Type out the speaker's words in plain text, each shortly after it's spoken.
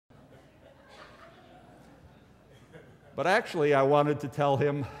But actually, I wanted to tell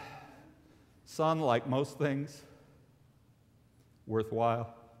him, son, like most things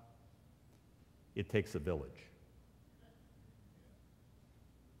worthwhile, it takes a village.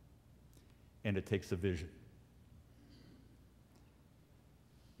 And it takes a vision.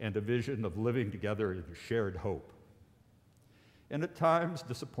 And a vision of living together in a shared hope. And at times,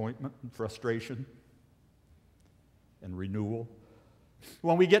 disappointment and frustration and renewal.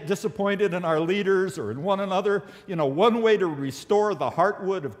 When we get disappointed in our leaders or in one another, one way to restore the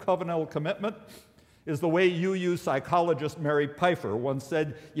heartwood of covenantal commitment is the way UU psychologist Mary Pfeiffer once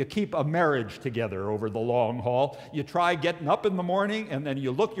said, you keep a marriage together over the long haul. You try getting up in the morning, and then you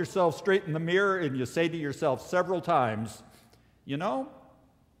look yourself straight in the mirror, and you say to yourself several times, you're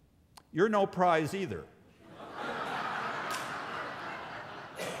no prize either.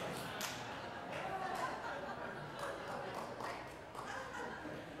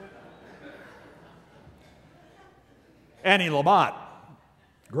 Annie Lamott,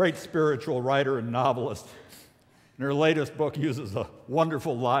 great spiritual writer and novelist, in her latest book uses a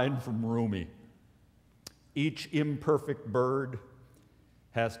wonderful line from Rumi. Each imperfect bird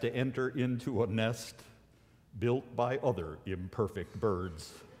has to enter into a nest built by other imperfect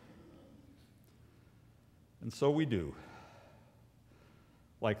birds. And so we do.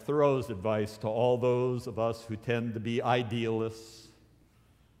 Like Thoreau's advice to all those of us who tend to be idealists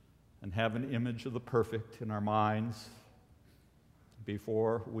and have an image of the perfect in our minds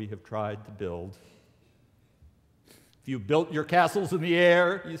before we have tried to build. If you built your castles in the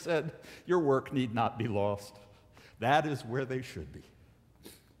air, he said, your work need not be lost. That is where they should be.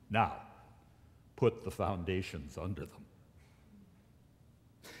 Now, put the foundations under them.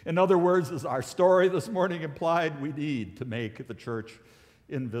 In other words, as our story this morning implied, we need to make the church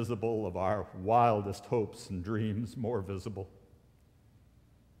invisible, of our wildest hopes and dreams more visible.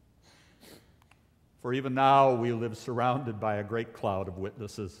 For even now, we live surrounded by a great cloud of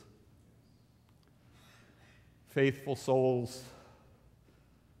witnesses. Faithful souls,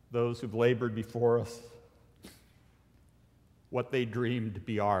 those who've labored before us, what they dreamed to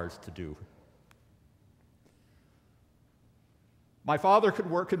be ours to do. My father could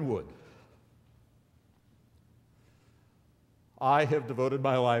work in wood. I have devoted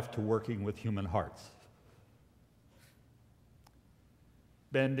my life to working with human hearts,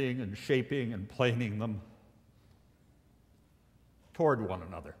 bending and shaping and planing them toward one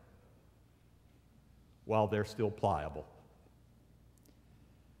another while they're still pliable,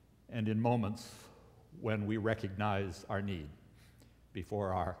 and in moments when we recognize our need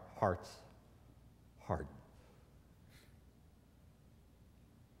before our hearts harden.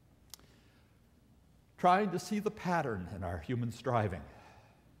 Trying to see the pattern in our human striving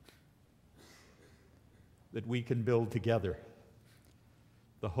that we can build together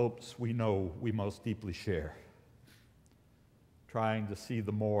the hopes we know we most deeply share. Trying to see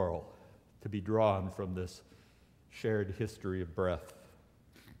the moral to be drawn from this shared history of breath,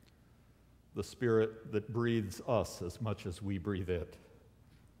 the spirit that breathes us as much as we breathe it,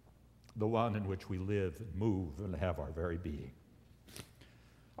 the one in which we live and move and have our very being.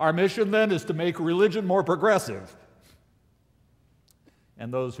 Our mission, then, is to make religion more progressive,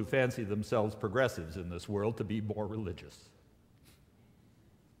 and those who fancy themselves progressives in this world to be more religious.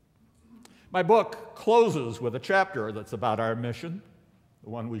 My book closes with a chapter that's about our mission,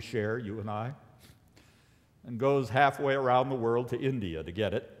 the one we share, you and I, and goes halfway around the world to India to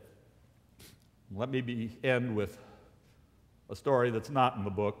get it. Let me end with a story that's not in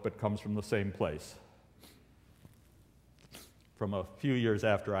the book but comes from the same place, from a few years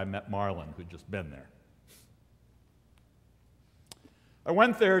after I met Marlon, who'd just been there. I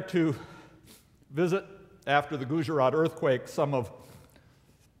went there to visit, after the Gujarat earthquake, some of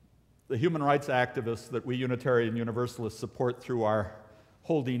the human rights activists that we Unitarian Universalists support through our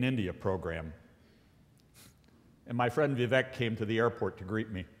Holding India program. And my friend Vivek came to the airport to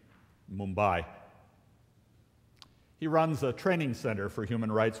greet me in Mumbai. He runs a training center for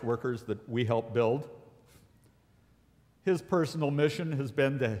human rights workers that we help build. His personal mission has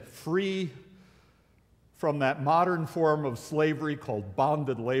been to free from that modern form of slavery called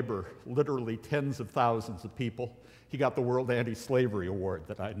bonded labor, literally tens of thousands of people. He got the World Anti-Slavery Award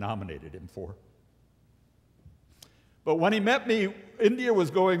that I nominated him for. But when he met me, India was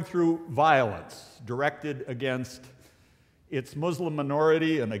going through violence directed against its Muslim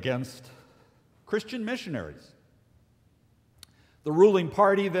minority and against Christian missionaries. The ruling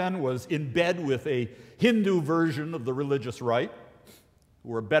party then was in bed with a Hindu version of the religious right, who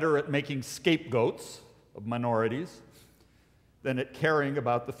were better at making scapegoats of minorities than at caring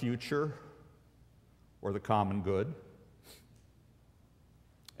about the future or the common good.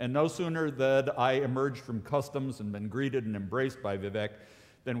 And no sooner had I emerged from customs and been greeted and embraced by Vivek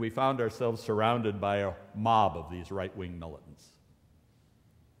than we found ourselves surrounded by a mob of these right-wing militants.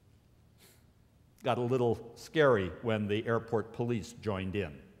 Got a little scary when the airport police joined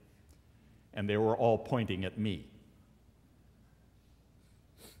in, and they were all pointing at me.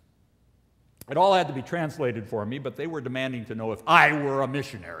 It all had to be translated for me, but they were demanding to know if I were a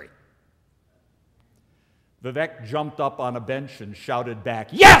missionary. Vivek jumped up on a bench and shouted back,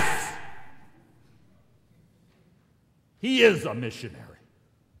 "Yes! He is a missionary.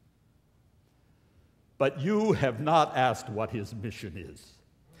 But you have not asked what his mission is.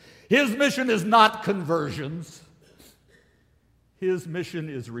 His mission is not conversions. His mission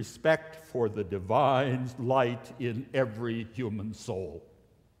is respect for the divine light in every human soul.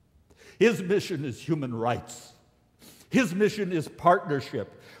 His mission is human rights. His mission is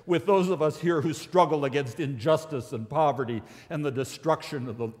partnership with those of us here who struggle against injustice and poverty and the destruction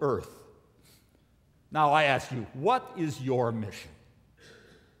of the earth. Now I ask you, what is your mission?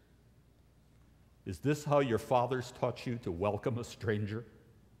 Is this how your fathers taught you to welcome a stranger?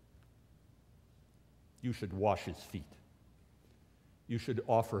 You should wash his feet. You should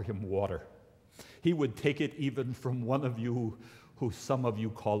offer him water. He would take it even from one of you who some of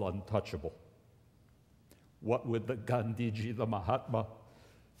you call untouchable. What would the Gandhiji, the Mahatma,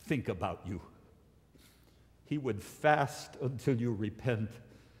 think about you? He would fast until you repent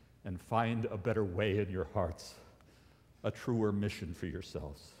and find a better way in your hearts, a truer mission for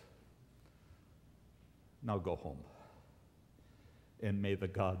yourselves. Now go home, and may the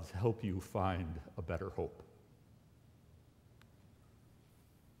gods help you find a better hope.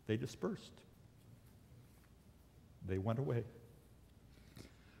 They dispersed. They went away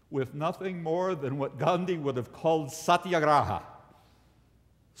with nothing more than what Gandhi would have called satyagraha,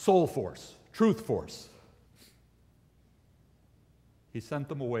 soul force, truth force. He sent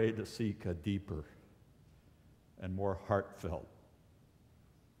them away to seek a deeper and more heartfelt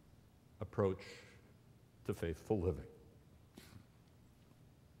approach to faithful living.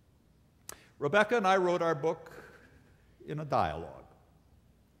 Rebecca and I wrote our book in a dialogue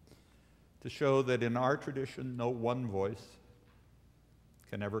to show that in our tradition, no one voice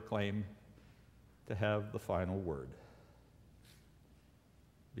can ever claim to have the final word.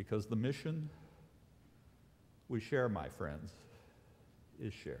 Because the mission we share, my friends,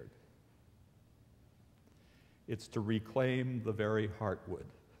 is shared. It's to reclaim the very heartwood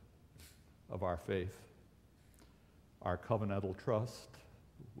of our faith, our covenantal trust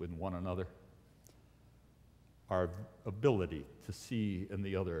with one another, our ability to see in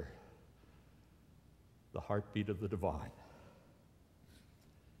the other the heartbeat of the divine,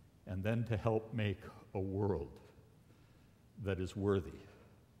 and then to help make a world that is worthy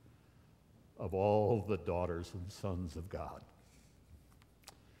of all the daughters and sons of God.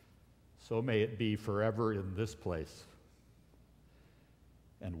 So may it be forever in this place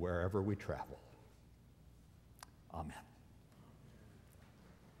and wherever we travel. Amen.